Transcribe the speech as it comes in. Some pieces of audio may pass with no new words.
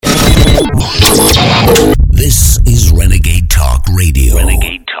This is Renegade Talk Radio.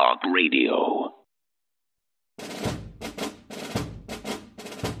 Renegade Talk Radio.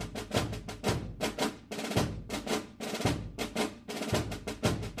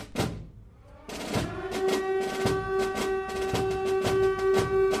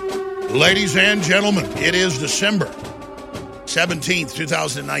 Ladies and gentlemen, it is December 17th,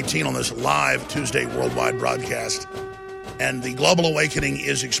 2019 on this live Tuesday worldwide broadcast. And the global awakening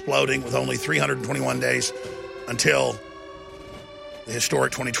is exploding with only 321 days until the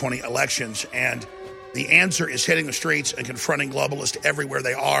historic 2020 elections. And the answer is hitting the streets and confronting globalists everywhere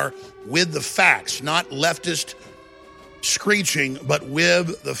they are with the facts, not leftist screeching, but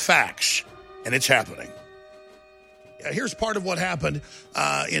with the facts. And it's happening. Here's part of what happened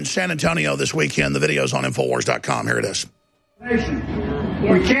in San Antonio this weekend. The video's on Infowars.com. Here it is. We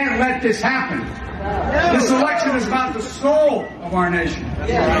can't let this happen. This election is about the soul of our nation.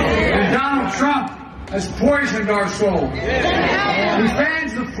 And Donald Trump has poisoned our soul. He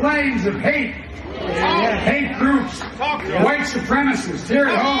fans the flames of hate. Hate groups, white supremacists here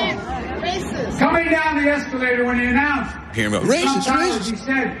at home. Coming down the escalator when he announced, sometimes he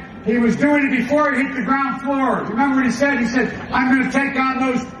said he was doing it before he hit the ground floor. Remember what he said? He said, I'm going to take on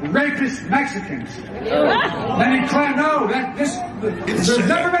those rapist Mexicans. Then he claimed, no, there's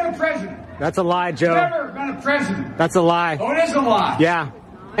never been a president. That's a lie, Joe. There's never been a president. That's a lie. Oh, it is a lie. Yeah.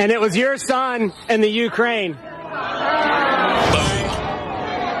 And it was your son in the Ukraine.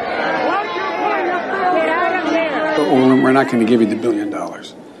 We're not going to give you the $1 billion.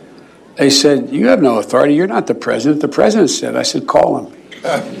 They said, you have no authority. You're not the president. The president said. I said, call him.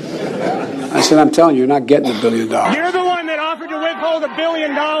 I said, I'm telling you, you're not getting the $1 billion. You're the one that offered to withhold $1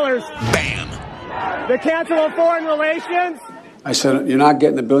 billion. Bam. The Council of Foreign Relations. I said, you're not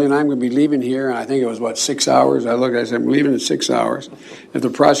getting the $1 billion. I'm going to be leaving here. And I think it was, 6 hours? I said, I'm leaving in 6 hours. If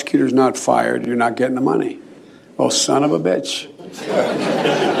the prosecutor's not fired, you're not getting the money. Oh, son of a bitch.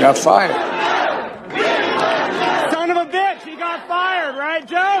 Got fired. Son of a bitch, he got fired, right,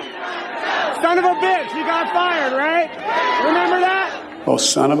 Joe? Son of a bitch, he got fired, right? Remember that? Oh,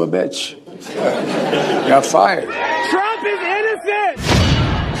 son of a bitch. Got fired. Trump is innocent.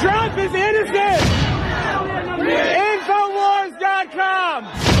 Trump is innocent. Infowars.com.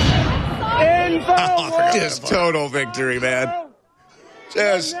 Infowars. Just total victory, man.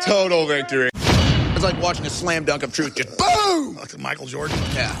 Just total victory. It's like watching a slam dunk of truth. Just boom! Like Michael Jordan.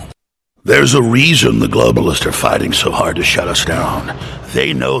 Yeah. There's a reason the globalists are fighting so hard to shut us down.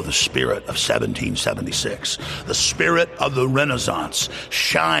 They know the spirit of 1776. The spirit of the Renaissance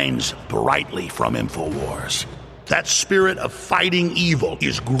shines brightly from Infowars. That spirit of fighting evil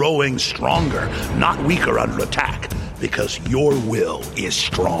is growing stronger, not weaker under attack, because your will is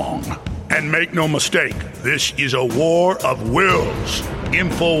strong. And make no mistake, this is a war of wills.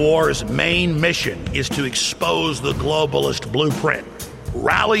 Infowars' main mission is to expose the globalist blueprint,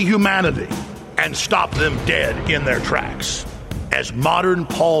 rally humanity, and stop them dead in their tracks. As modern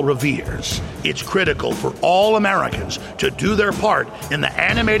Paul reveres, it's critical for all Americans to do their part in the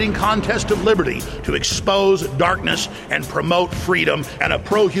animating contest of liberty to expose darkness and promote freedom and a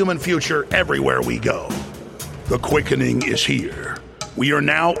pro-human future everywhere we go. The quickening is here. We are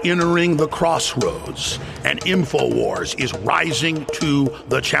now entering the crossroads, and Infowars is rising to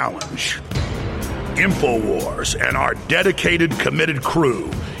the challenge. Infowars and our dedicated, committed crew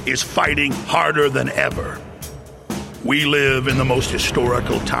is fighting harder than ever. We live in the most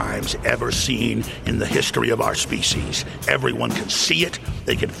historical times ever seen in the history of our species. Everyone can see it,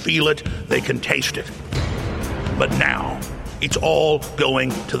 they can feel it, they can taste it. But now, it's all going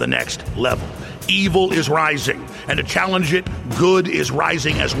to the next level. Evil is rising, and to challenge it, good is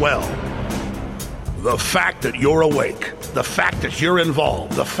rising as well. The fact that you're awake, the fact that you're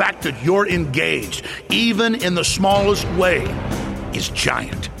involved, the fact that you're engaged, even in the smallest way, is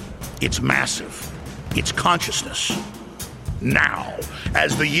giant. It's massive. It's consciousness. Now,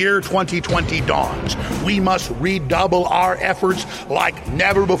 as the year 2020 dawns, we must redouble our efforts like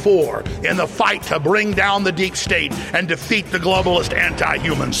never before in the fight to bring down the deep state and defeat the globalist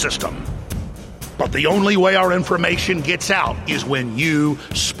anti-human system. But the only way our information gets out is when you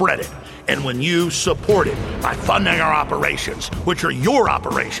spread it and when you support it by funding our operations, which are your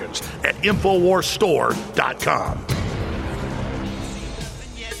operations, at InfoWarsStore.com.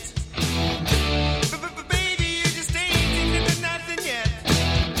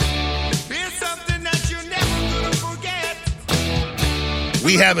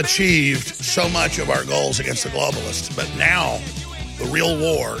 We have achieved so much of our goals against the globalists, but now the real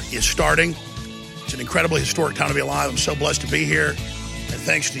war is starting. It's an incredibly historic time to be alive. I'm so blessed to be here. And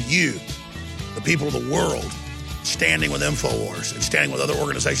thanks to you, the people of the world, standing with InfoWars and standing with other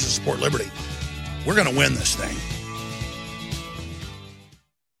organizations that support liberty, we're going to win this thing.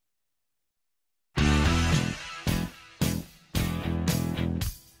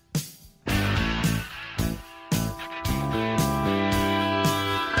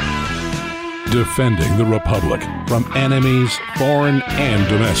 Defending the Republic from enemies, foreign and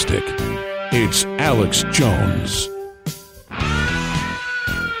domestic. It's Alex Jones.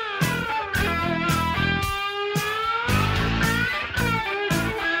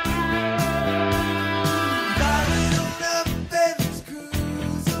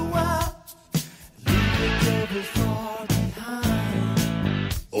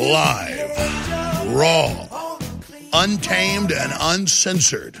 Live, raw, untamed, and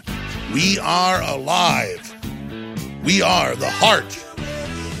uncensored. We are alive. We are the heart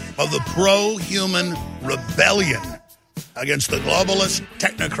of the pro-human rebellion against the globalist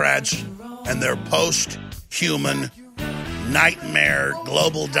technocrats and their post-human nightmare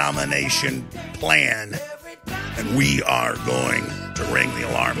global domination plan. And we are going to ring the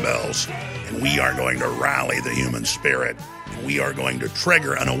alarm bells, and we are going to rally the human spirit, and we are going to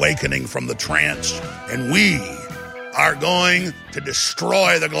trigger an awakening from the trance, and we are going to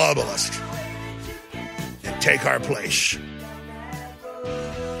destroy the globalist and take our place.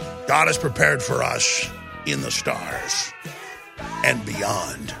 God has prepared for us in the stars and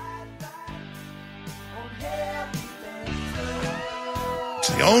beyond. It's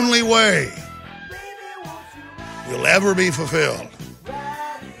the only way we'll ever be fulfilled.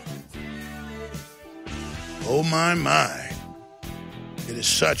 Oh my, my. It is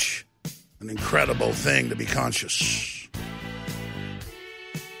such an incredible thing to be conscious.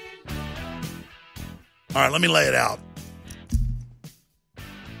 All right, let me lay it out.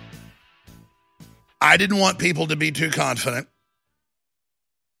 I didn't want people to be too confident.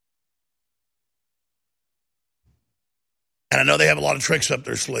 And I know they have a lot of tricks up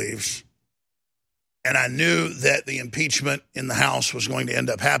their sleeves. And I knew that the impeachment in the House was going to end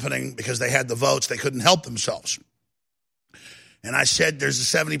up happening because they had the votes. They couldn't help themselves. And I said there's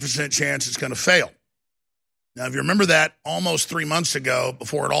a 70% chance it's going to fail. Now, if you remember that almost 3 months ago,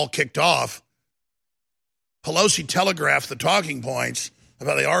 before it all kicked off, Pelosi telegraphed the talking points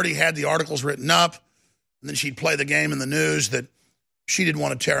about they already had the articles written up, and then she'd play the game in the news that she didn't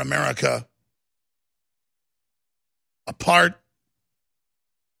want to tear America apart.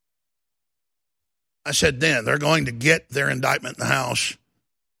 I said then, they're going to get their indictment in the House,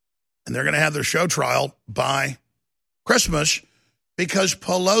 and they're going to have their show trial by Christmas, because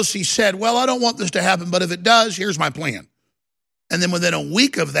Pelosi said, well, I don't want this to happen, but if it does, here's my plan. And then within a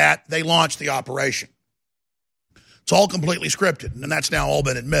week of that, they launched the operation. It's all completely scripted, and that's now all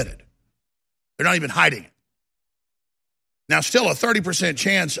been admitted. They're not even hiding it. Now, still a 30%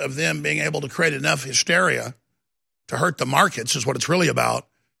 chance of them being able to create enough hysteria to hurt the markets is what it's really about,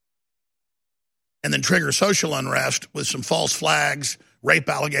 and then trigger social unrest with some false flags, rape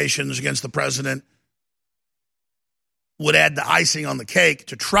allegations against the president, would add the icing on the cake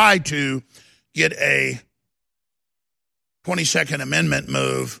to try to get a 22nd Amendment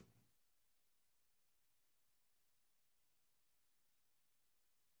move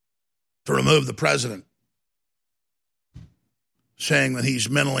to remove the president, saying that he's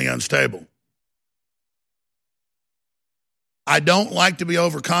mentally unstable. I don't like to be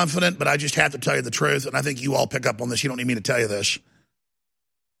overconfident, but I just have to tell you the truth, and I think you all pick up on this. You don't need me to tell you this.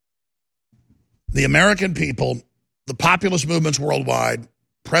 The American people, the populist movements worldwide,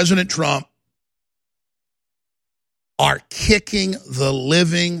 President Trump, are kicking the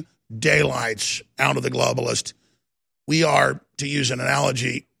living daylights out of the globalists. We are, to use an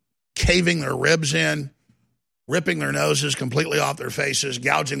analogy, caving their ribs in, ripping their noses completely off their faces,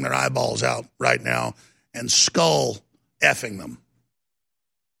 gouging their eyeballs out right now, and skull effing them.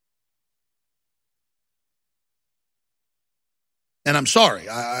 And I'm sorry,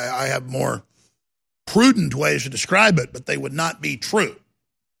 I have more prudent ways to describe it, but they would not be true.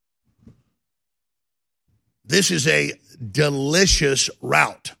 This is a delicious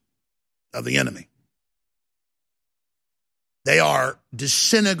rout of the enemy. They are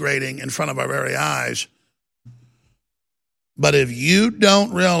disintegrating in front of our very eyes. But if you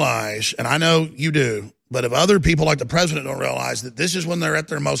don't realize, and I know you do, but if other people like the president don't realize that this is when they're at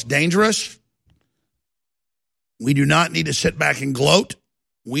their most dangerous, we do not need to sit back and gloat.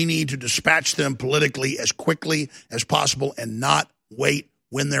 We need to dispatch them politically as quickly as possible and not wait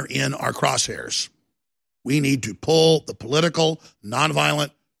when they're in our crosshairs. We need to pull the political,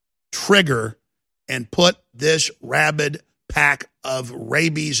 nonviolent trigger and put this rabid pack of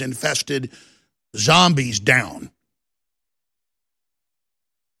rabies-infested zombies down.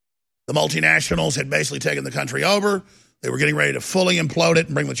 The multinationals had basically taken the country over. They were getting ready to fully implode it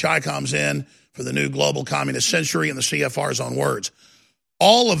and bring the Chi-Coms in for the new global communist century and the CFR's own words.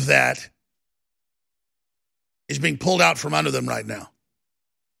 All of that is being pulled out from under them right now.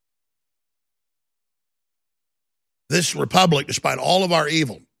 This republic, despite all of our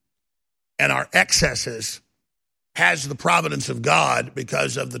evil and our excesses, has the providence of God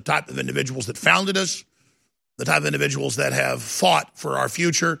because of the type of individuals that founded us, the type of individuals that have fought for our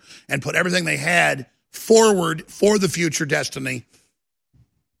future and put everything they had forward for the future destiny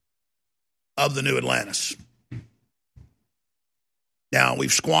of the new Atlantis. Now,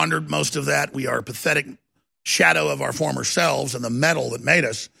 we've squandered most of that. We are a pathetic shadow of our former selves and the metal that made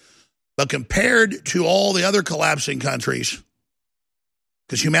us. But compared to all the other collapsing countries,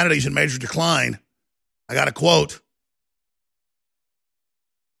 because humanity's in major decline, I got to quote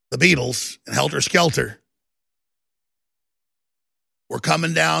the Beatles and Helter Skelter. We're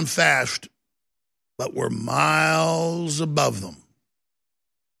coming down fast, but we're miles above them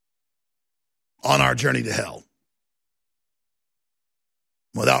on our journey to hell.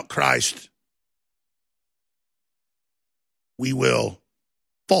 Without Christ, we will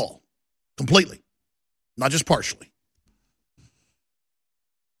fall completely, not just partially.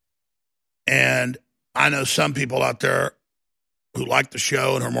 And I know some people out there who like the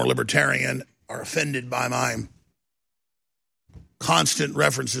show and are more libertarian are offended by my constant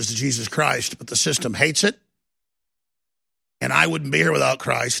references to Jesus Christ, but the system hates it. And I wouldn't be here without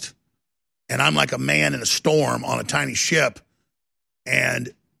Christ. And I'm like a man in a storm on a tiny ship.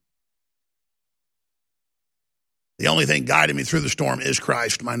 And the only thing guiding me through the storm is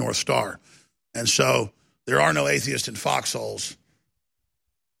Christ, my North Star. And so there are no atheists in foxholes.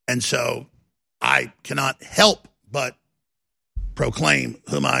 And so I cannot help but proclaim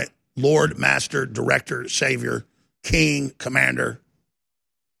who my Lord, Master, Director, Savior, King, Commander,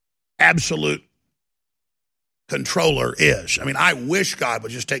 absolute controller is. I mean, I wish God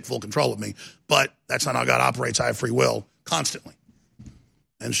would just take full control of me, but that's not how God operates. I have free will constantly.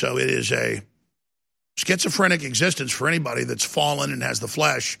 And so it is a schizophrenic existence for anybody that's fallen and has the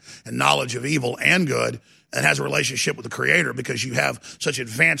flesh and knowledge of evil and good and has a relationship with the Creator, because you have such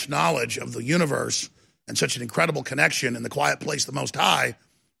advanced knowledge of the universe and such an incredible connection in the quiet place, the Most High,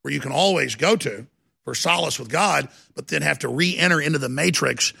 where you can always go to for solace with God, but then have to re-enter into the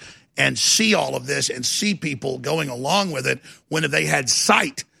matrix and see all of this and see people going along with it when if they had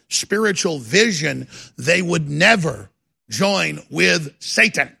sight, spiritual vision, they would never join with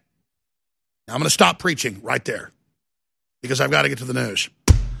Satan. Now, I'm going to stop preaching right there because I've got to get to the news.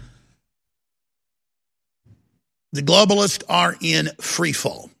 The globalists are in free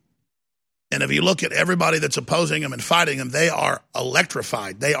fall. And if you look at everybody that's opposing them and fighting them, they are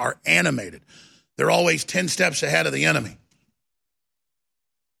electrified. They are animated. They're always 10 steps ahead of the enemy.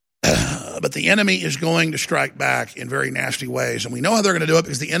 But the enemy is going to strike back in very nasty ways. And we know how they're going to do it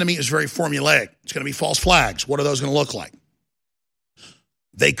because the enemy is very formulaic. It's going to be false flags. What are those going to look like?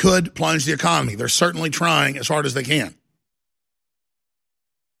 They could plunge the economy. They're certainly trying as hard as they can.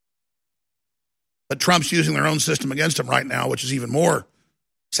 But Trump's using their own system against them right now, which is even more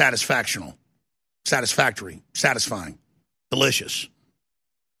satisfactory, satisfying, delicious,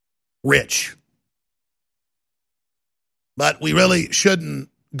 rich. But we really shouldn't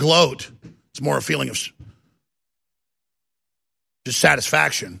gloat. It's more a feeling of just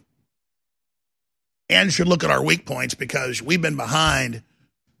satisfaction. And should look at our weak points because we've been behind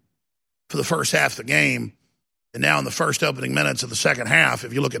for the first half of the game. And now in the first opening minutes of the second half,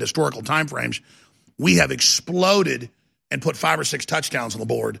 if you look at historical timeframes, we have exploded and put 5 or 6 touchdowns on the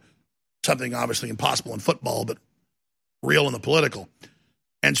board. Something obviously impossible in football, but real in the political.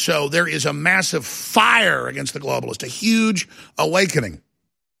 And so there is a massive fire against the globalists, a huge awakening.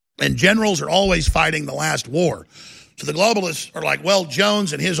 And generals are always fighting the last war. So the globalists are like, well,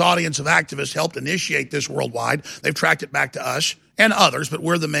 Jones and his audience of activists helped initiate this worldwide. They've tracked it back to us and others, but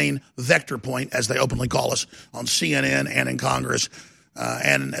we're the main vector point, as they openly call us, on CNN and in Congress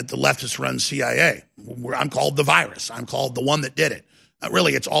and at the leftist-run CIA. I'm called the virus. I'm called the one that did it.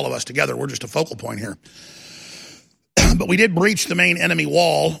 Really, it's all of us together. We're just a focal point here. But we did breach the main enemy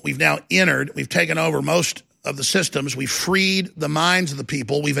wall. We've now entered. We've taken over most of the systems. We've freed the minds of the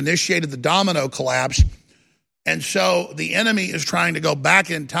people. We've initiated the domino collapse. And so the enemy is trying to go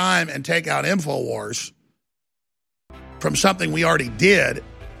back in time and take out InfoWars from something we already did,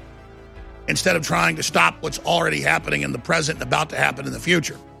 instead of trying to stop what's already happening in the present and about to happen in the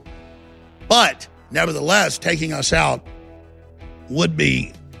future. But nevertheless, taking us out would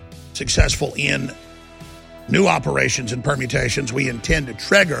be successful in new operations and permutations we intend to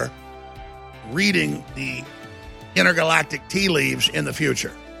trigger reading the intergalactic tea leaves in the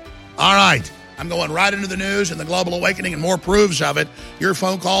future. All right. I'm going right into the news and the global awakening and more proofs of it. Your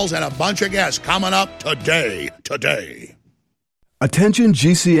phone calls and a bunch of guests coming up today. Attention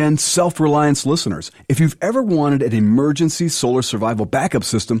GCN Self-Reliance listeners. If you've ever wanted an emergency solar survival backup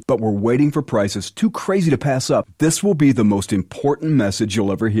system but were waiting for prices too crazy to pass up, this will be the most important message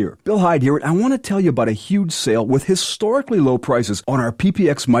you'll ever hear. Bill Hyde here, and I want to tell you about a huge sale with historically low prices on our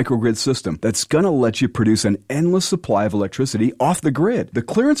PPX microgrid system that's going to let you produce an endless supply of electricity off the grid. The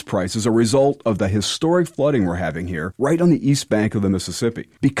clearance price is a result of the historic flooding we're having here right on the east bank of the Mississippi.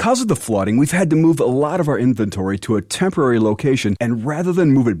 Because of the flooding, we've had to move a lot of our inventory to a temporary location, and rather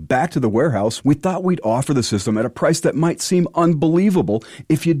than move it back to the warehouse, we thought we'd offer the system at a price that might seem unbelievable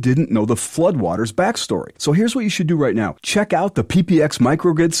if you didn't know the floodwaters backstory. So here's what you should do right now. Check out the PPX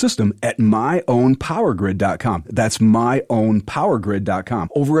microgrid system at myownpowergrid.com. That's myownpowergrid.com.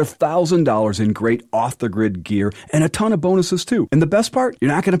 Over $1,000 in great off-the-grid gear and a ton of bonuses too. And the best part,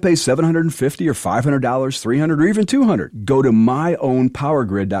 you're not going to pay $750 or $500, $300, or even $200. Go to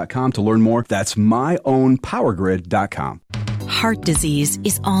myownpowergrid.com to learn more. That's myownpowergrid.com. Heart disease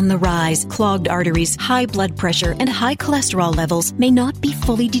is on the rise. Clogged arteries, high blood pressure, and high cholesterol levels may not be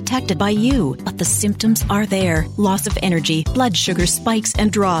fully detected by you, but the symptoms are there. Loss of energy, blood sugar spikes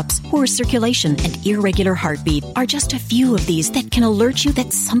and drops, poor circulation, and irregular heartbeat are just a few of these that can alert you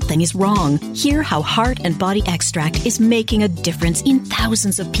that something is wrong. Hear how Heart and Body Extract is making a difference in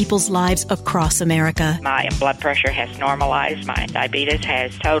thousands of people's lives across America. My blood pressure has normalized. My diabetes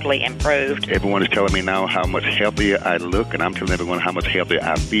has totally improved. Everyone is telling me now how much healthier I look, and I'm telling everyone how much healthier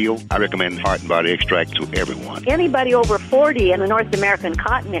I feel. I recommend Heart and Body Extract to everyone. Anybody over 40 in the North American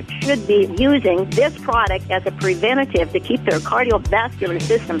continent should be using this product as a preventative to keep their cardiovascular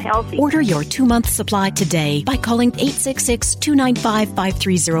system healthy. Order your 2-month supply today by calling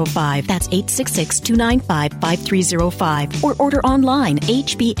 866-295-5305. That's 866-295-5305. Or order online,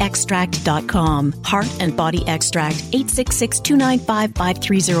 hbextract.com. Heart and Body Extract,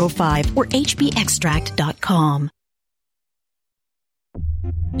 866-295-5305 or hbextract.com.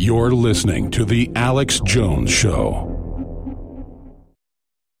 You're listening to The Alex Jones Show.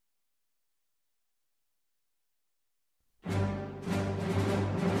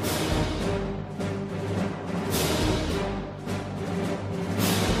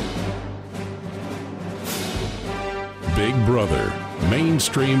 Big Brother,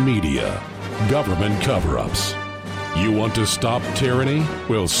 mainstream media, government cover-ups. You want to stop tyranny?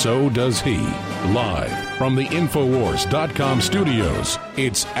 Well, so does he. Live from the Infowars.com studios,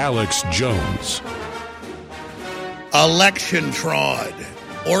 it's Alex Jones. Election fraud,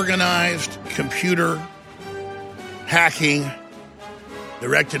 organized computer hacking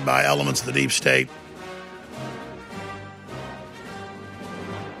directed by elements of the deep state.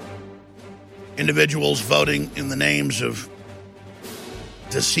 Individuals voting in the names of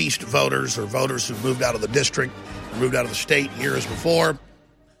deceased voters or voters who've moved out of the district, moved out of the state years before.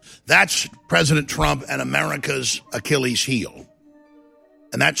 That's President Trump and America's Achilles heel.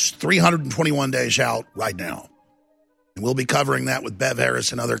 And that's 321 days out right now. And we'll be covering that with Bev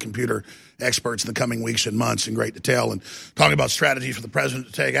Harris and other computer experts in the coming weeks and months in great detail and talking about strategies for the president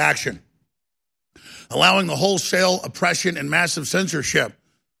to take action. Allowing the wholesale oppression and massive censorship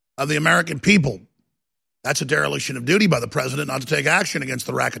of the American people. That's a dereliction of duty by the president not to take action against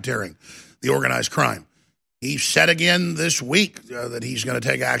the racketeering, the organized crime. He said again this week that he's going to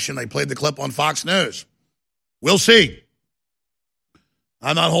take action. They played the clip on Fox News. We'll see.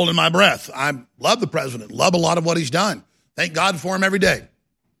 I'm not holding my breath. I love the president, love a lot of what he's done. Thank God for him every day.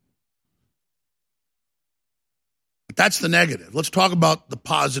 But that's the negative. Let's talk about the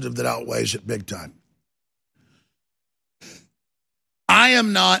positive that outweighs it big time. I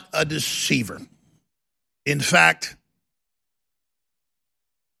am not a deceiver. In fact,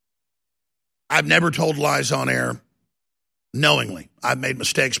 I've never told lies on air knowingly. I've made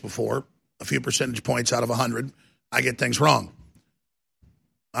mistakes before, a few percentage points out of 100. I get things wrong.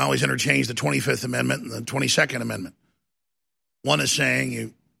 I always interchange the 25th Amendment and the 22nd Amendment. One is saying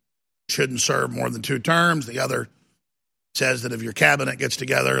you shouldn't serve more than 2 terms. The other says that if your cabinet gets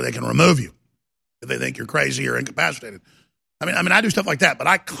together, they can remove you if they think you're crazy or incapacitated. I mean, I do stuff like that, but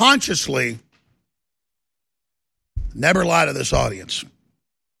I consciously never lie to this audience.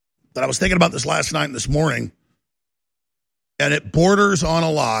 But I was thinking about this last night and this morning, and it borders on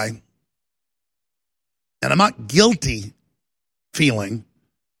a lie. And I'm not guilty feeling,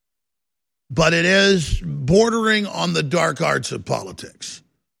 but it is bordering on the dark arts of politics.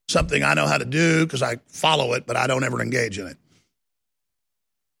 Something I know how to do because I follow it, but I don't ever engage in it.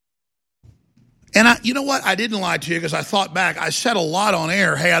 And you know what? I didn't lie to you because I thought back. I said a lot on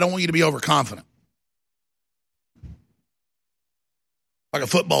air, hey, I don't want you to be overconfident. like a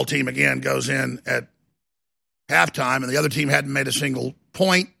football team again goes in at halftime and the other team hadn't made a single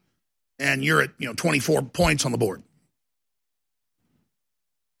point, and you're at 24 points on the board.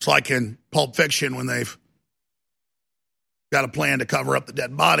 It's like in Pulp Fiction when they've got a plan to cover up the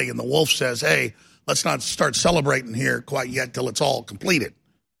dead body, and the wolf says, hey, let's not start celebrating here quite yet till it's all completed.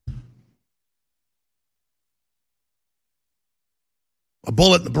 A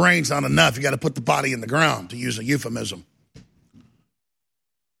bullet in the brain's not enough. You got to put the body in the ground, to use a euphemism.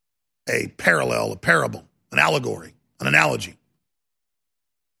 A parallel, a parable, an allegory, an analogy.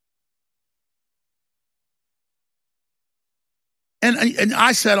 And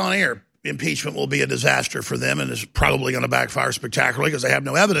I said on air, impeachment will be a disaster for them and is probably going to backfire spectacularly because they have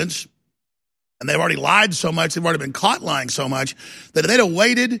no evidence. And they've already lied so much, they've already been caught lying so much, that if they'd have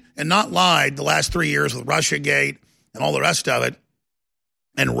waited and not lied the last 3 years with Russiagate and all the rest of it,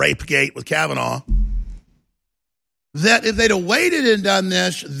 and Rapegate with Kavanaugh, that if they'd have waited and done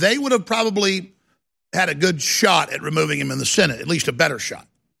this, they would have probably had a good shot at removing him in the Senate, at least a better shot.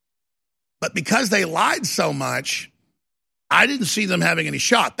 But because they lied so much, I didn't see them having any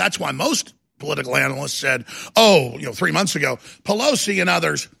shot. That's why most political analysts said, 3 months ago, Pelosi and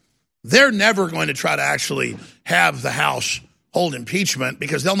others, they're never going to try to actually have the House hold impeachment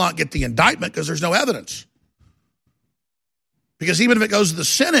because they'll not get the indictment because there's no evidence. Because even if it goes to the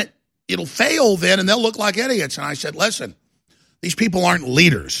Senate, it'll fail then and they'll look like idiots. And I said, listen, these people aren't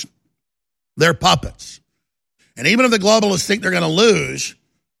leaders. They're puppets. And even if the globalists think they're going to lose,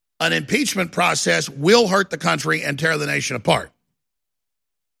 an impeachment process will hurt the country and tear the nation apart.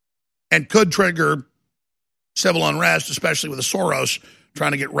 And could trigger civil unrest, especially with the Soros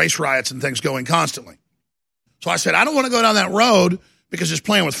trying to get race riots and things going constantly. So I said, I don't want to go down that road because it's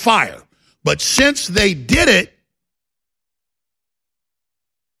playing with fire. But since they did it,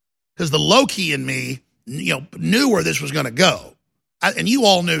 because the Loki in me, knew where this was going to go. And you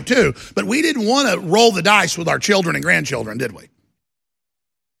all knew too. But we didn't want to roll the dice with our children and grandchildren, did we?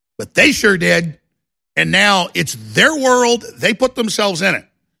 But they sure did. And now it's their world. They put themselves in it.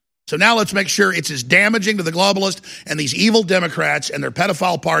 So now let's make sure it's as damaging to the globalists and these evil Democrats and their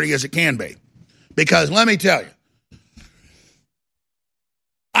pedophile party as it can be. Because let me tell you,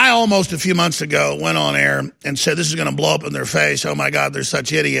 I almost a few months ago went on air and said this is going to blow up in their face. Oh, my God, they're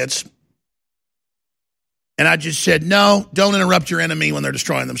such idiots. And I just said, no, don't interrupt your enemy when they're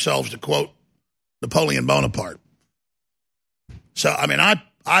destroying themselves, to quote Napoleon Bonaparte. So, I mean,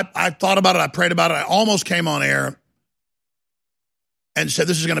 I thought about it. I prayed about it. I almost came on air and said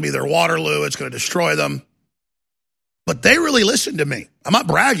this is going to be their Waterloo. It's going to destroy them. But they really listened to me. I'm not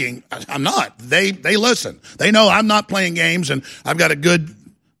bragging. I'm not. They listen. They know I'm not playing games, and I've got a good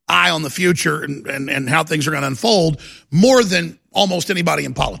eye on the future and how things are going to unfold more than almost anybody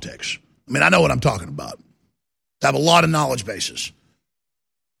in politics. I mean, I know what I'm talking about. I have a lot of knowledge bases.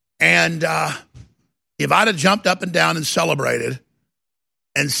 And if I'd have jumped up and down and celebrated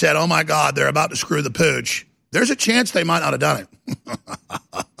and said, oh, my God, they're about to screw the pooch, there's a chance they might not have done it.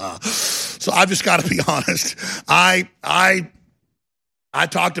 So I've just got to be honest. I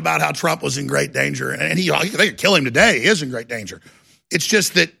talked about how Trump was in great danger, and they could kill him today. He is in great danger. It's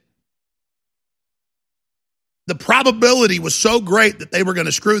just that the probability was so great that they were going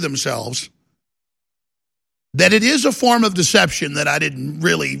to screw themselves that it is a form of deception that I didn't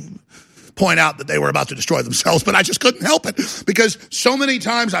really point out that they were about to destroy themselves, but I just couldn't help it because so many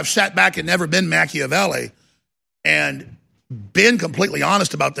times I've sat back and never been Machiavelli and been completely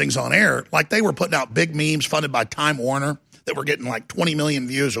honest about things on air. Like they were putting out big memes funded by Time Warner that were getting like 20 million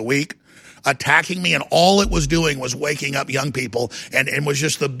views a week, attacking me, and all it was doing was waking up young people and was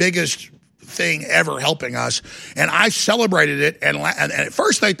just the biggest thing ever helping us. And I celebrated it, and at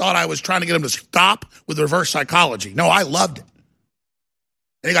first they thought I was trying to get them to stop with reverse psychology. No, I loved it.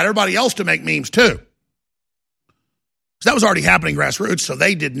 And they got everybody else to make memes too. So that was already happening grassroots, so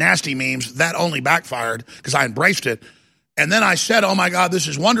they did nasty memes. That only backfired because I embraced it. And then I said, oh my God, this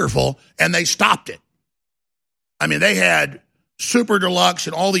is wonderful, and they stopped it. I mean, they had Super Deluxe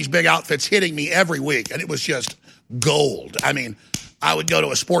and all these big outfits hitting me every week, and it was just gold. I mean, I would go to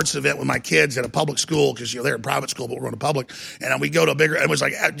a sports event with my kids at a public school because they're in private school, but we're going to public, and we'd go to a bigger. It was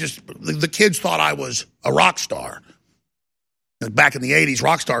like just the kids thought I was a rock star. Back in the 80s,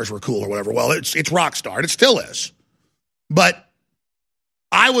 rock stars were cool or whatever. Well, it's rock star, and it still is. But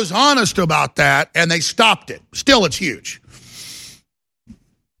I was honest about that, and they stopped it. Still, it's huge.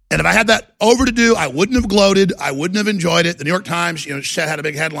 And if I had that over to do, I wouldn't have gloated. I wouldn't have enjoyed it. The New York Times, had a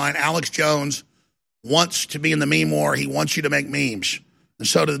big headline, Alex Jones wants to be in the meme war. He wants you to make memes. And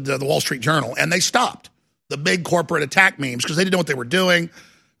so did the Wall Street Journal. And they stopped the big corporate attack memes because they didn't know what they were doing.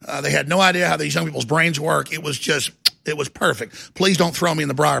 They had no idea how these young people's brains work. It was just It was perfect. Please don't throw me in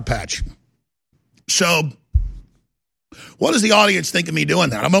the briar patch. So what does the audience think of me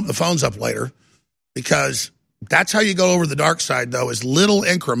doing that? I'm opening the phones up later because that's how you go over the dark side, though, is little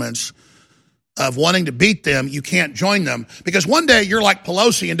increments of wanting to beat them. You can't join them because one day you're like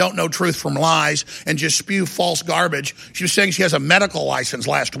Pelosi and don't know truth from lies and just spew false garbage. She was saying she has a medical license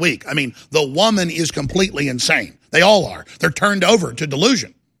last week. I mean, the woman is completely insane. They all are. They're turned over to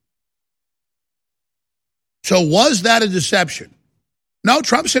delusion. So was that a deception? No,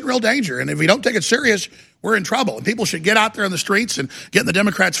 Trump's in real danger. And if we don't take it serious, we're in trouble. And people should get out there in the streets and get in the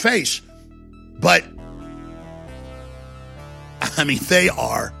Democrats' face. But, I mean, they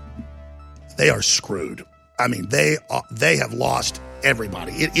are screwed. I mean, they have lost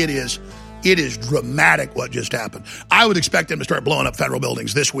everybody. It is dramatic what just happened. I would expect them to start blowing up federal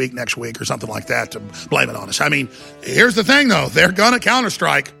buildings this week, next week, or something like that to blame it on us. I mean, here's the thing, though. They're going to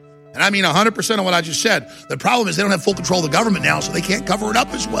counterstrike. And I mean 100% of what I just said. The problem is they don't have full control of the government now, so they can't cover it up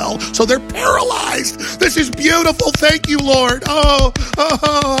as well. So they're paralyzed. This is beautiful. Thank you, Lord.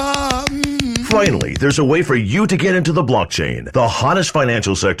 Finally, there's a way for you to get into the blockchain, the hottest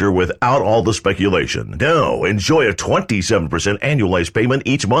financial sector without all the speculation. Now, enjoy a 27% annualized payment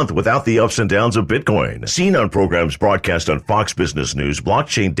each month without the ups and downs of Bitcoin. Seen on programs broadcast on Fox Business News,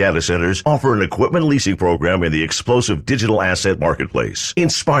 blockchain data centers offer an equipment leasing program in the explosive digital asset marketplace.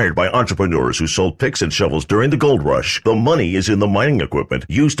 Inspired by entrepreneurs who sold picks and shovels during the gold rush, the money is in the mining equipment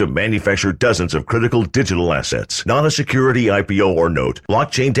used to manufacture dozens of critical digital assets. Not a security IPO or note,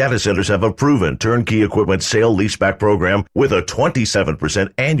 blockchain data centers have a proven turnkey equipment sale leaseback program with a 27%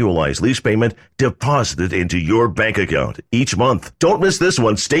 annualized lease payment deposited into your bank account each month. Don't miss this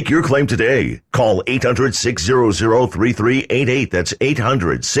one. Stake your claim today. Call 800-600-3388. That's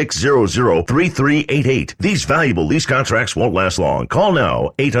 800-600-3388. These valuable lease contracts won't last long. Call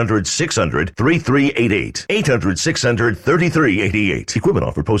now. 800-600-3388. 800-600-3388. Equipment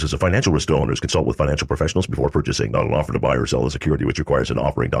offered poses a financial risk to owners. Consult with financial professionals before purchasing. Not an offer to buy or sell a security which requires an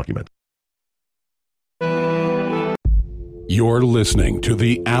offering document. You're listening to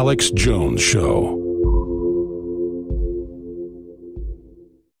The Alex Jones Show.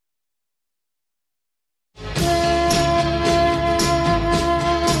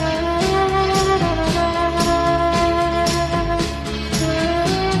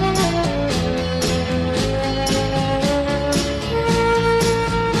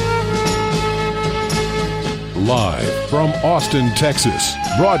 Live from Austin, Texas,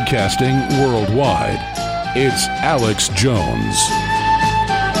 broadcasting worldwide. It's Alex Jones.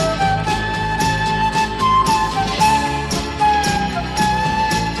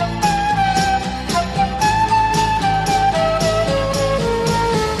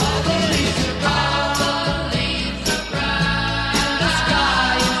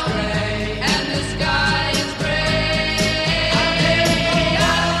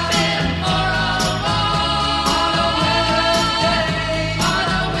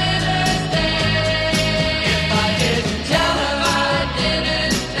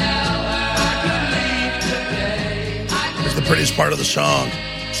 Prettiest part of the song.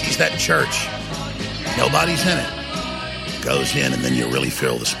 She's that church. Nobody's in it. Goes in, and then you really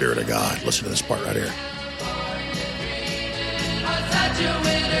feel the Spirit of God. Listen to this part right here.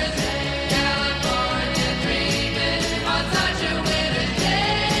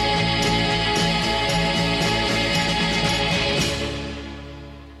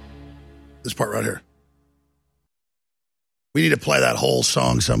 This part right here. We need to play that whole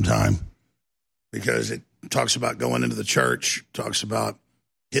song sometime because it talks about going into the church, talks about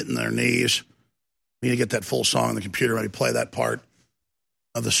hitting their knees. We need to get that full song on the computer ready to play that part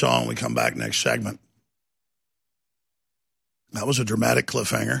of the song when we come back next segment. That was a dramatic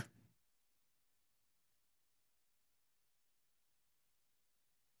cliffhanger.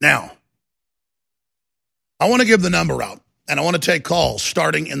 Now, I want to give the number out, and I want to take calls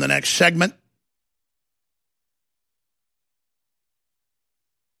starting in the next segment.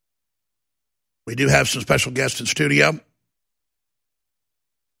 We do have some special guests in studio at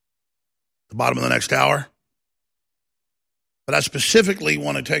the bottom of the next hour. But I specifically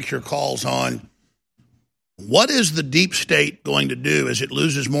want to take your calls on what is the deep state going to do as it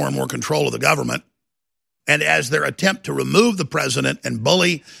loses more and more control of the government and as their attempt to remove the president and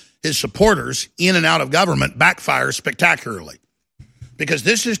bully his supporters in and out of government backfires spectacularly. Because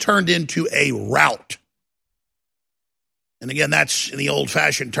this has turned into a rout. And again, that's in the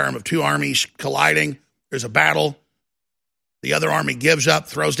old-fashioned term of two armies colliding. There's a battle. The other army gives up,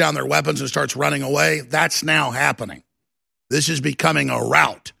 throws down their weapons, and starts running away. That's now happening. This is becoming a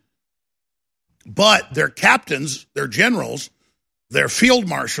rout. But their captains, their generals, their field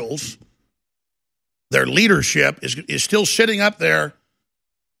marshals, Their leadership is still sitting up there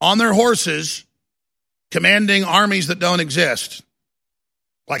on their horses, commanding armies that don't exist,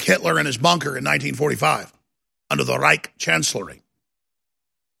 like Hitler in his bunker in 1945 under the Reich Chancellery.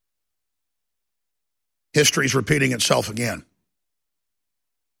 History's repeating itself again.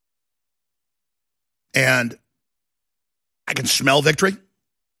 And I can smell victory.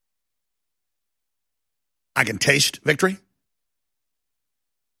 I can taste victory.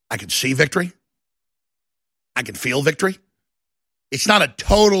 I can see victory. I can feel victory. It's not a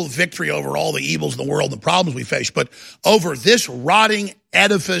total victory over all the evils in the world and the problems we face, but over this rotting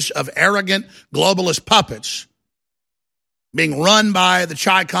edifice of arrogant globalist puppets being run by the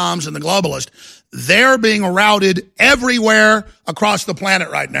Chi-Coms and the globalists. They're being routed everywhere across the planet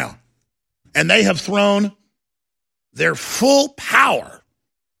right now. And they have thrown their full power.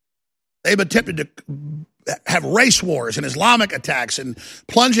 They've attempted to have race wars and Islamic attacks and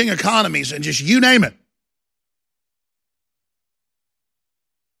plunging economies and just you name it.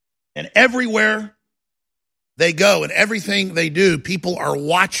 And everywhere they go and everything they do, people are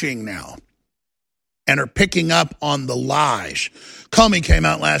watching now and are picking up on the lies. Comey came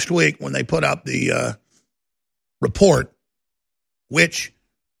out last week when they put out the report, which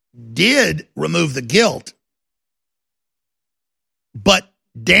did remove the guilt, but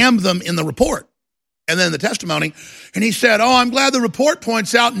damned them in the report and then the testimony. And he said, I'm glad the report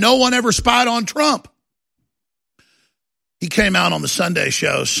points out no one ever spied on Trump. He came out on the Sunday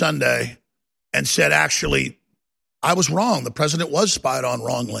show Sunday and said, actually, I was wrong. The president was spied on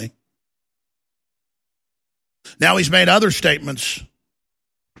wrongly. Now he's made other statements.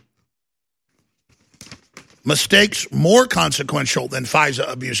 Mistakes more consequential than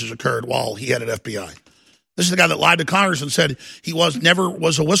FISA abuses occurred while he headed FBI. This is the guy that lied to Congress and said he never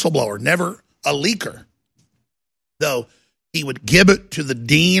was a whistleblower, never a leaker. Though he would give it to the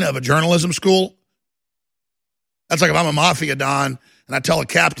dean of a journalism school. That's like if I'm a mafia don and I tell a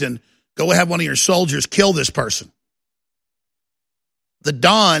captain, go have one of your soldiers kill this person. The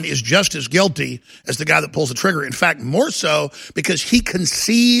don is just as guilty as the guy that pulls the trigger. In fact, more so because he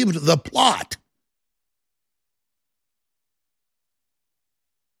conceived the plot.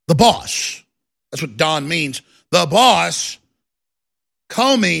 The boss. That's what don means. The boss,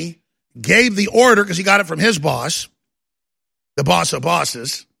 Comey, gave the order because he got it from his boss, the boss of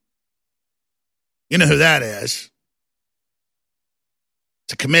bosses. You know who that is.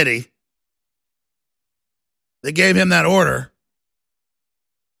 It's a committee. They gave him that order.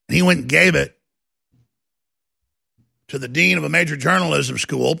 And he went and gave it to the dean of a major journalism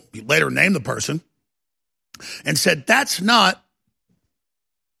school. He later named the person and said, that's not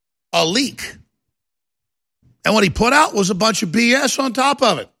a leak. And what he put out was a bunch of BS on top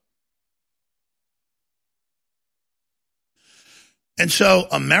of it. And so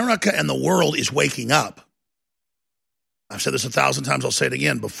America and the world is waking up. I've said this 1,000 times, I'll say it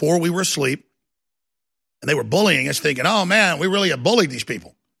again. Before we were asleep, and they were bullying us, thinking, oh man, we really have bullied these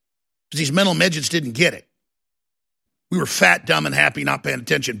people. Because these mental midgets didn't get it. We were fat, dumb, and happy, not paying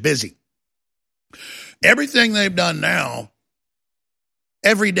attention, busy. Everything they've done now,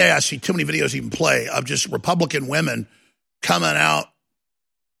 every day I see too many videos even play of just Republican women coming out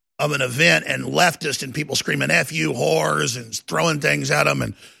of an event and leftists and people screaming F you whores and throwing things at them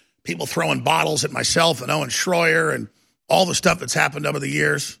and people throwing bottles at myself and Owen Schroyer and all the stuff that's happened over the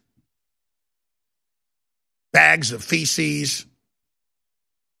years. Bags of feces.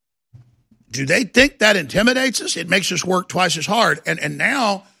 Do they think that intimidates us? It makes us work twice as hard. And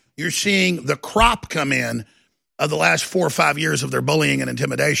now you're seeing the crop come in of the last 4 or 5 years of their bullying and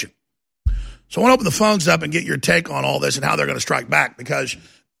intimidation. So I want to open the phones up and get your take on all this and how they're going to strike back because,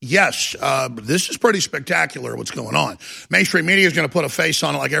 yes, this is pretty spectacular what's going on. Mainstream media is going to put a face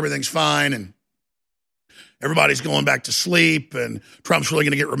on it like everything's fine and everybody's going back to sleep and Trump's really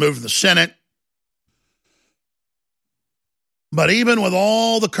going to get removed from the Senate. But even with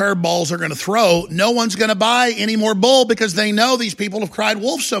all the curveballs they're going to throw, no one's going to buy any more bull because they know these people have cried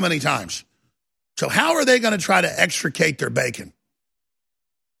wolf so many times. So how are they going to try to extricate their bacon?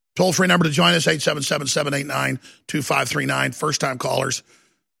 Toll-free number to join us, 877-789-2539. First-time callers,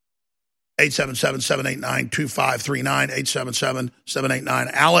 877-789-2539,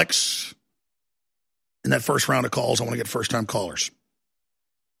 877-789-ALEX. In that first round of calls, I want to get first-time callers.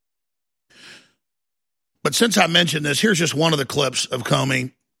 But since I mentioned this, here's just one of the clips of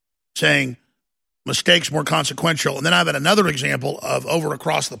Comey saying mistakes more consequential. And then I've had another example of over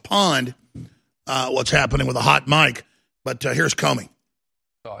across the pond what's happening with a hot mic. But here's Comey.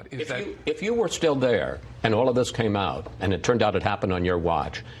 If you were still there and all of this came out and it turned out it happened on your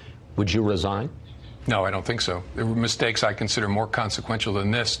watch, would you resign? No, I don't think so. There were mistakes I consider more consequential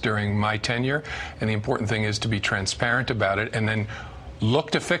than this during my tenure, and the important thing is to be transparent about it and then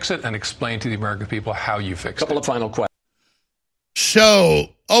look to fix it and explain to the American people how you fix it. Couple of final questions. So,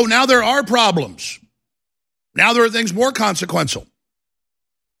 now there are problems. Now there are things more consequential.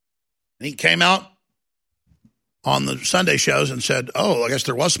 And he came out on the Sunday shows and said, I guess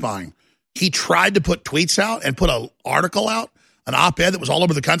there was spying. He tried to put tweets out and put an article out, an op-ed that was all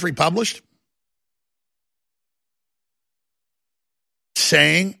over the country published,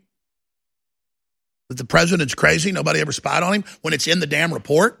 saying that the president's crazy, nobody ever spied on him, when it's in the damn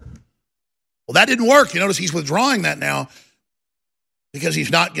report. Well, that didn't work. You notice he's withdrawing that now because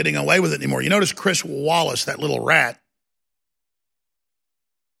he's not getting away with it anymore. You notice Chris Wallace, that little rat,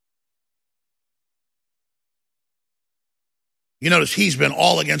 you notice he's been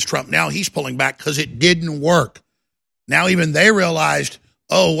all against Trump. Now he's pulling back because it didn't work. Now even they realized,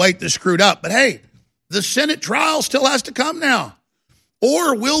 wait, this screwed up. But hey, the Senate trial still has to come now.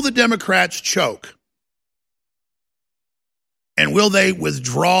 Or will the Democrats choke? And will they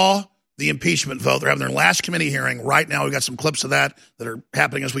withdraw the impeachment vote? They're having their last committee hearing right now. We've got some clips of that are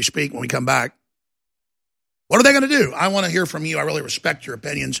happening as we speak when we come back. What are they going to do? I want to hear from you. I really respect your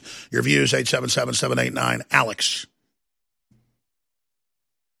opinions, your views, 877-789-ALEX.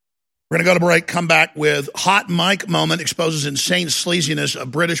 We're going to go to break, come back with Hot Mic Moment exposes insane sleaziness of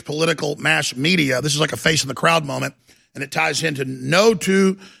British political mass media. This is like a face in the crowd moment, and it ties into no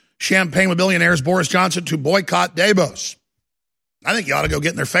to champagne with billionaires, Boris Johnson, to boycott Davos. I think you ought to go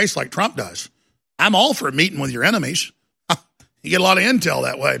get in their face like Trump does. I'm all for meeting with your enemies. You get a lot of intel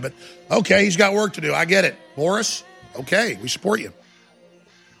that way, but okay, he's got work to do. I get it. Boris, okay, we support you.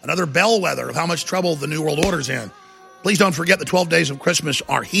 Another bellwether of how much trouble the New World Order's in. Please don't forget the 12 days of Christmas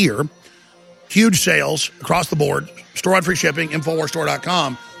are here. Huge sales across the board. Store-wide free shipping,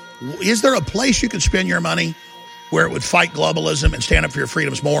 InfoWarsStore.com. Is there a place you could spend your money where it would fight globalism and stand up for your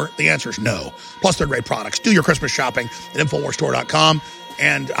freedoms more? The answer is no. Plus, they're great products. Do your Christmas shopping at InfoWarsStore.com.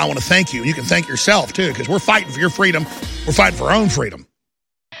 And I want to thank you. You can thank yourself, too, because we're fighting for your freedom. We're fighting for our own freedom.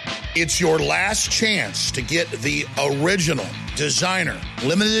 It's your last chance to get the original designer,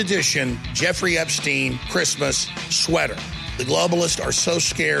 limited edition Jeffrey Epstein Christmas sweater. The globalists are so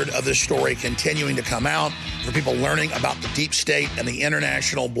scared of this story continuing to come out, for people learning about the deep state and the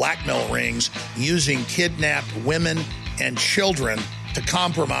international blackmail rings using kidnapped women and children to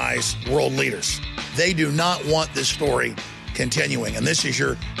compromise world leaders. They do not want this story continuing, and this is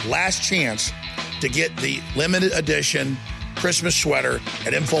your last chance to get the limited edition Christmas sweater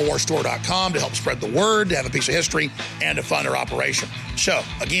at InfoWarsStore.com to help spread the word, to have a piece of history, and to fund our operation. So,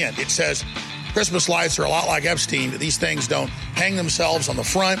 again, it says Christmas lights are a lot like Epstein. These things don't hang themselves on the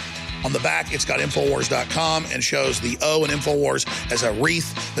front. On the back, it's got Infowars.com and shows the O in Infowars as a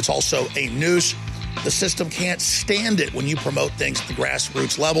wreath that's also a noose. The system can't stand it when you promote things at the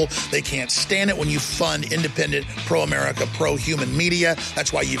grassroots level. They can't stand it when you fund independent, pro-America, pro-human media.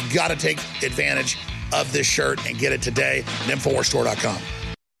 That's why you've got to take advantage of this shirt and get it today at InfoWarsStore.com.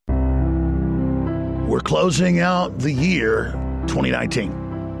 We're closing out the year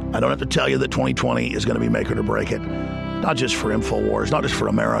 2019. I don't have to tell you that 2020 is going to be make it or break it. Not just for InfoWars, not just for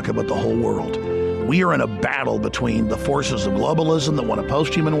America, but the whole world. We are in a battle between the forces of globalism that want a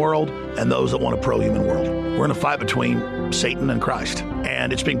post-human world and those that want a pro-human world. We're in a fight between Satan and Christ.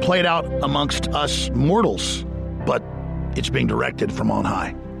 And it's being played out amongst us mortals, but it's being directed from on high.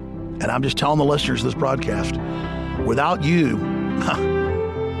 And I'm just telling the listeners of this broadcast, without you,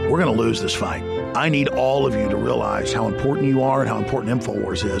 we're going to lose this fight. I need all of you to realize how important you are and how important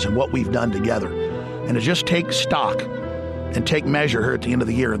InfoWars is and what we've done together. And to just take stock and take measure here at the end of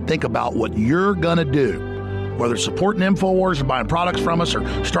the year and think about what you're going to do, whether it's supporting InfoWars or buying products from us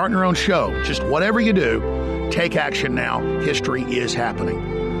or starting your own show. Just whatever you do, take action now. History is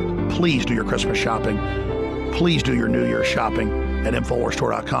happening. Please do your Christmas shopping. Please do your New Year's shopping at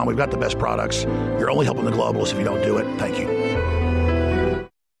InfoWarsStore.com. We've got the best products. You're only helping the globalists if you don't do it. Thank you.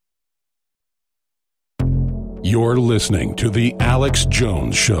 You're listening to The Alex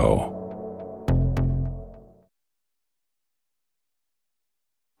Jones Show.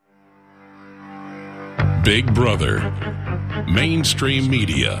 Big Brother, mainstream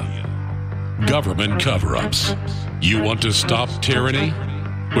media, government cover-ups. You want to stop tyranny?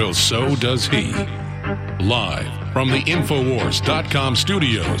 Well, so does he. Live from the Infowars.com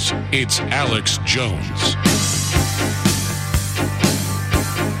studios, it's Alex Jones.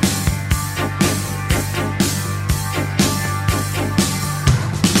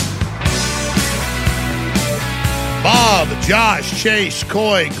 Bob Josh, Chase,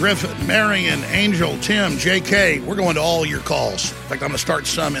 Coy, Griffin, Marion, Angel, Tim, JK. We're going to all your calls. In fact, I'm going to start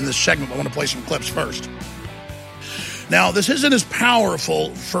some in this segment, but I want to play some clips first. Now, this isn't as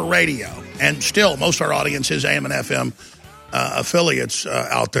powerful for radio, and still most of our audience is AM and FM affiliates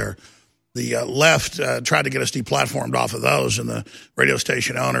out there. The left tried to get us deplatformed off of those, and the radio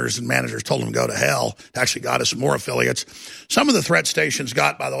station owners and managers told them to go to hell. It actually got us more affiliates. Some of the threat stations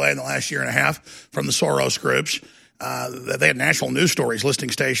got, by the way, in the last year and a half from the Soros groups. They had national news stories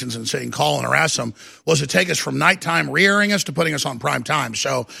listing stations and saying call and harass them, was to take us from nighttime rearing us to putting us on prime time.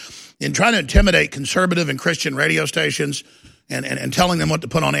 So in trying to intimidate conservative and Christian radio stations and telling them what to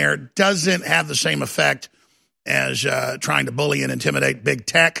put on air doesn't have the same effect as trying to bully and intimidate big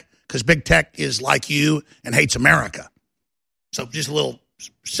tech, because big tech is like you and hates America. So just a little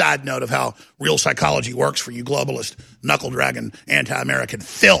side note of how real psychology works for you globalist, knuckle-dragging, anti-American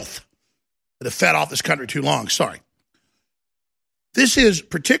filth that have fed off this country too long. Sorry. This is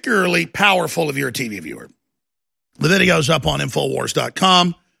particularly powerful if you're a TV viewer. The video's up on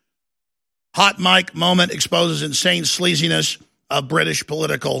Infowars.com. Hot mic moment exposes insane sleaziness of British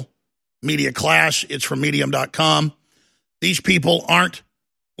political media class. It's from Medium.com. These people aren't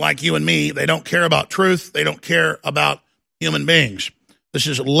like you and me. They don't care about truth. They don't care about human beings. This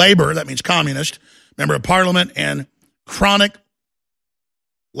is Labour, that means communist, member of parliament, and chronic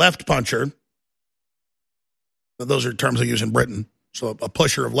left puncher. Those are terms they use in Britain. So a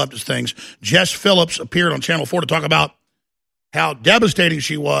pusher of leftist things. Jess Phillips appeared on Channel 4 to talk about how devastating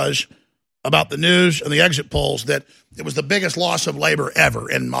she was about the news and the exit polls, that it was the biggest loss of Labour ever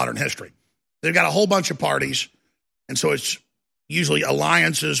in modern history. They've got a whole bunch of parties, and so it's usually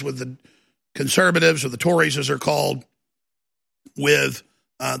alliances with the conservatives, or the Tories as they're called, with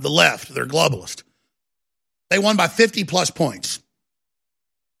the left. They're globalist. They won by 50-plus points.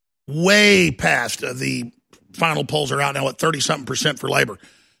 Way past the final polls are out now at 30-something% for Labour.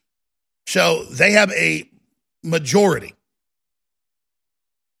 So they have a majority.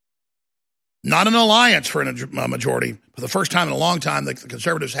 Not an alliance for a majority. For the first time in a long time, the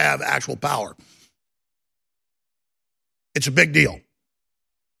conservatives have actual power. It's a big deal.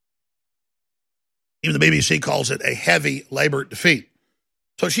 Even the BBC calls it a heavy Labour defeat.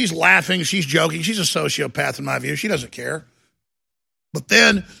 So she's laughing, she's joking, she's a sociopath in my view. She doesn't care. But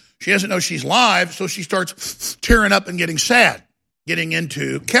then she doesn't know she's live, so she starts tearing up and getting sad, getting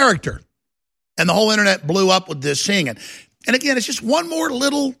into character. And the whole internet blew up with this, seeing it. And again, it's just one more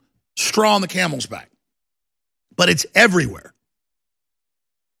little straw on the camel's back. But it's everywhere.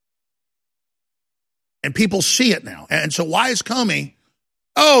 And people see it now. And so why is Comey,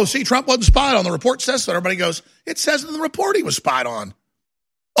 oh, see, Trump wasn't spied on. The report says so. Everybody goes, it says in the report he was spied on.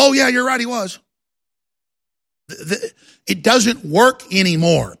 Oh, yeah, you're right, he was. It doesn't work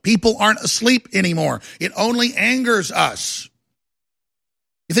anymore. People aren't asleep anymore. It only angers us.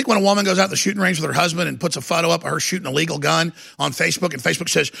 You think when a woman goes out to the shooting range with her husband and puts a photo up of her shooting a legal gun on Facebook, and Facebook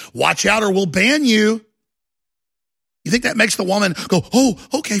says, watch out or we'll ban you, you think that makes the woman go, oh,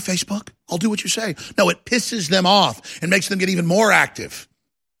 okay, Facebook, I'll do what you say? No, it pisses them off and makes them get even more active.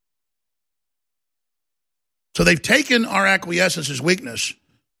 So they've taken our acquiescence as weakness.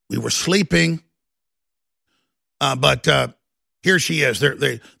 We were sleeping. But here she is.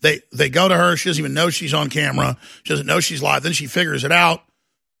 They go to her. She doesn't even know she's on camera. She doesn't know she's live. Then she figures it out.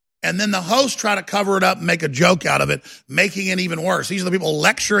 And then the hosts try to cover it up and make a joke out of it, making it even worse. These are the people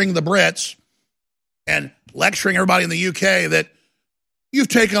lecturing the Brits and lecturing everybody in the UK that you've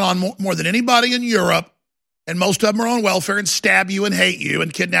taken on more than anybody in Europe, and most of them are on welfare and stab you and hate you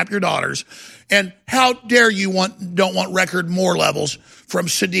and kidnap your daughters. And how dare you don't want record more levels from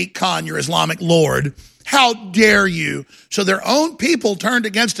Sadiq Khan, your Islamic lord. How dare you? So their own people turned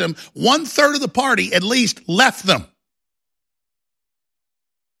against him. 1/3 of the party at least left them.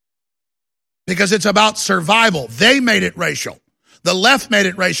 Because it's about survival. They made it racial. The left made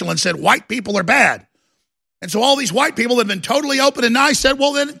it racial and said white people are bad. And so all these white people that have been totally open and nice said,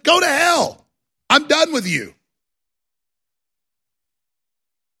 well, then go to hell. I'm done with you.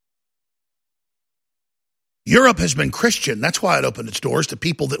 Europe has been Christian. That's why it opened its doors to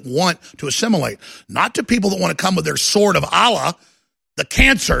people that want to assimilate, not to people that want to come with their sword of Allah, the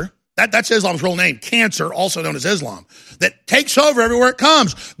cancer. That's Islam's real name, cancer, also known as Islam, that takes over everywhere it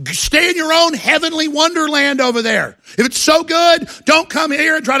comes. Stay in your own heavenly wonderland over there. If it's so good, don't come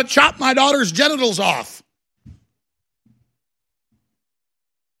here and try to chop my daughter's genitals off.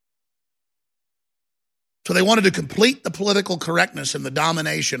 So they wanted to complete the political correctness and the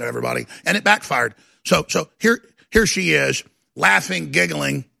domination of everybody, and it backfired. So here she is, laughing,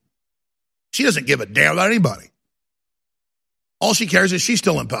 giggling. She doesn't give a damn about anybody. All she cares is she's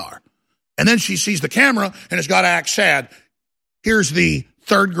still in power. And then she sees the camera and has got to act sad. Here's the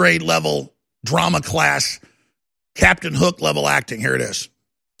third grade level drama class, Captain Hook level acting. Here it is.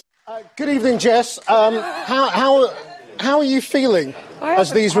 Good evening, Jess. How are you feeling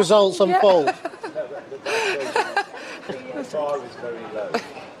as these results unfold?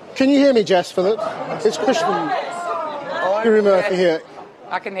 Can you hear me, Jess? It's Christian Murphy here.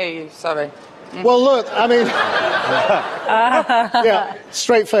 I can hear you. Sorry. Well, look, I mean, yeah,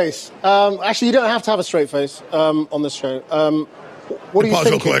 straight face. Actually, you don't have to have a straight face on this show. What are you thinking?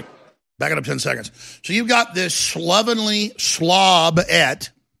 Pause real quick. Back it up 10 seconds. So you've got this slovenly slob-ette,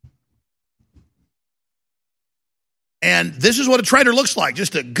 and this is what a traitor looks like.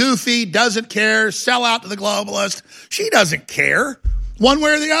 Just a goofy, doesn't care, sell out to the globalist. She doesn't care one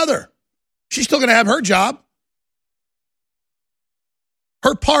way or the other. She's still going to have her job.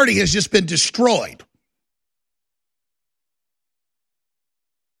 Her party has just been destroyed.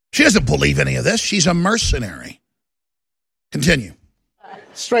 She doesn't believe any of this. She's a mercenary. Continue.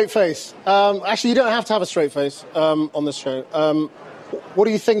 Straight face. Actually, you don't have to have a straight face on this show. What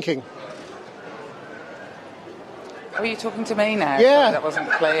are you thinking? Are you talking to me now? Yeah. Sorry, that wasn't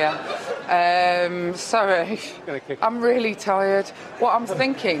clear. Sorry. I'm really tired. What I'm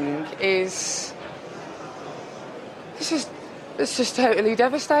thinking is... It's just totally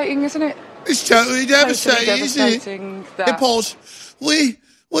devastating, isn't it? It's totally devastating, isn't it? Hey, Pauls, we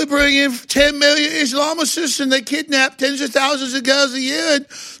bring in 10 million Islamicists and they kidnap tens of thousands of girls a year and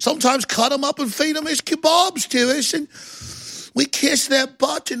sometimes cut them up and feed them as kebabs to us, and we kiss their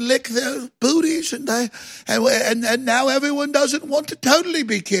butt and lick their booties, and now everyone doesn't want to totally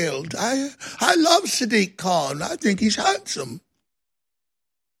be killed. I love Sadiq Khan. I think he's handsome.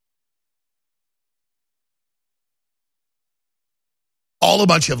 All a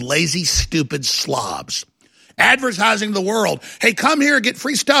bunch of lazy, stupid slobs. Advertising the world. Hey, come here, get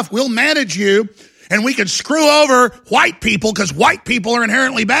free stuff. We'll manage you, and we can screw over white people because white people are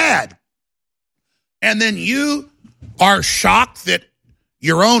inherently bad. And then you are shocked that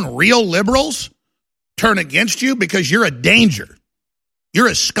your own real liberals turn against you because you're a danger. You're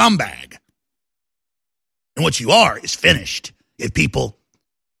a scumbag. And what you are is finished if people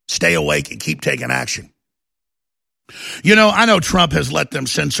stay awake and keep taking action. You know, I know Trump has let them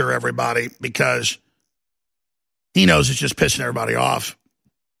censor everybody because he knows it's just pissing everybody off.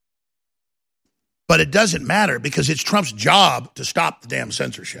 But it doesn't matter because it's Trump's job to stop the damn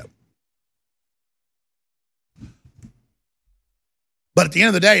censorship. But at the end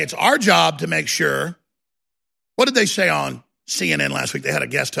of the day, it's our job to make sure. What did they say on CNN last week? They had a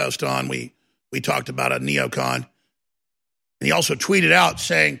guest host on. We talked about a neocon. And he also tweeted out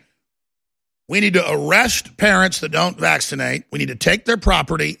saying, we need to arrest parents that don't vaccinate. We need to take their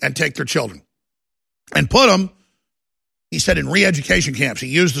property and take their children and put them, he said, in re-education camps. He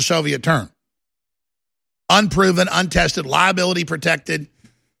used the Soviet term. Unproven, untested, liability protected.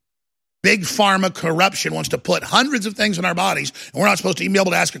 Big pharma corruption wants to put hundreds of things in our bodies, and we're not supposed to even be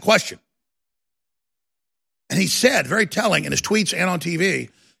able to ask a question. And he said, very telling in his tweets and on TV,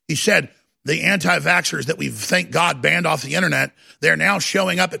 he said, the anti-vaxxers that we thank God banned off the internet, they're now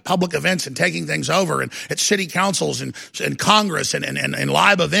showing up at public events and taking things over, and at city councils and Congress and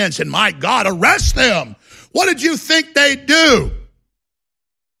live events. And my God, arrest them. What did you think they'd do?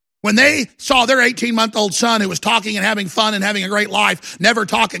 When they saw their 18-month-old son who was talking and having fun and having a great life never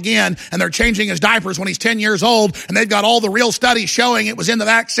talk again, and they're changing his diapers when he's 10 years old, and they've got all the real studies showing it was in the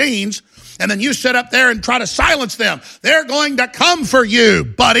vaccines, and then you sit up there and try to silence them. They're going to come for you,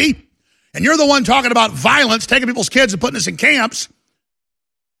 buddy. And you're the one talking about violence, taking people's kids and putting us in camps.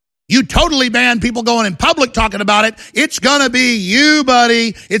 You totally banned people going in public talking about it. It's going to be you,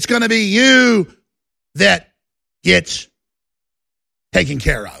 buddy. It's going to be you that gets taken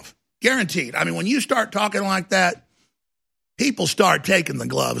care of. Guaranteed. I mean, when you start talking like that, people start taking the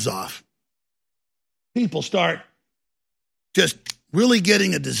gloves off. People start just really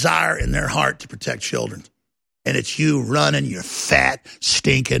getting a desire in their heart to protect children. And it's you running your fat,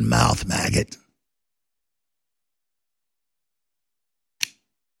 stinking mouth, maggot.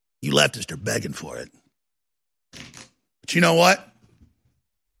 You leftists are begging for it. But you know what?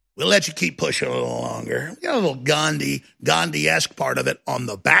 We'll let you keep pushing a little longer. We got a little Gandhi-esque part of it on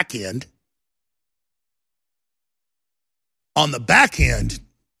the back end. On the back end,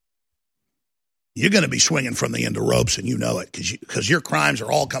 you're going to be swinging from the end of ropes, and you know it because your crimes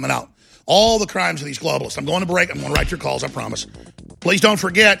are all coming out. All the crimes of these globalists. I'm going to break. I'm going to write your calls, I promise. Please don't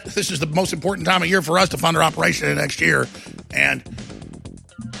forget, this is the most important time of year for us to fund our operation next year. And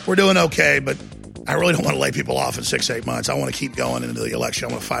we're doing okay, but I really don't want to lay people off in 6-8 months. I want to keep going into the election. I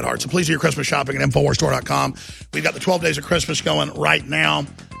want to fight hard. So please do your Christmas shopping at InfoWarsStore.com. We've got the 12 days of Christmas going right now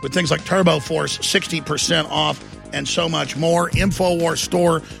with things like Turbo Force, 60% off. and so much more.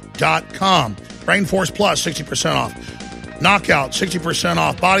 InfoWarsStore.com. Brain Force Plus, 60% off. Knockout, 60%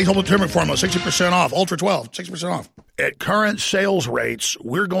 off. Body Whole Turmeric Formula, 60% off. Ultra 12, 60% off. At current sales rates,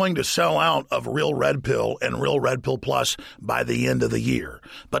 we're going to sell out of Real Red Pill and Real Red Pill Plus by the end of the year.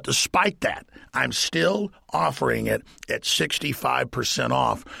 But despite that, I'm still offering it at 65%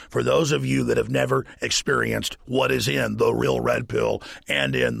 off for those of you that have never experienced what is in the Real Red Pill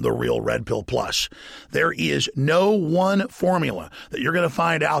and in the Real Red Pill Plus. There is no one formula that you're going to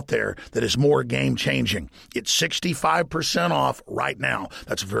find out there that is more game-changing. It's 65% off right now.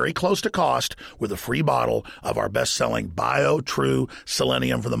 That's very close to cost with a free bottle of our best-selling Bio True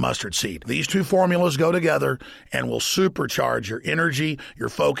Selenium for the mustard seed. These two formulas go together and will supercharge your energy, your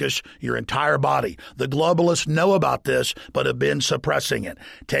focus, your entire body. The globalists know about this, but have been suppressing it.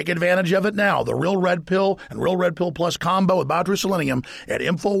 Take advantage of it now. The Real Red Pill and Real Red Pill Plus combo with Bio True Selenium at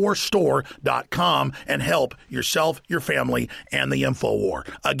InfoWarsStore.com and help yourself, your family, and the InfoWar.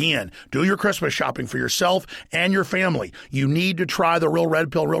 Again, do your Christmas shopping for yourself and your family. You need to try the Real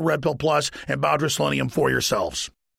Red Pill, Real Red Pill Plus, and Bio True Selenium for yourselves.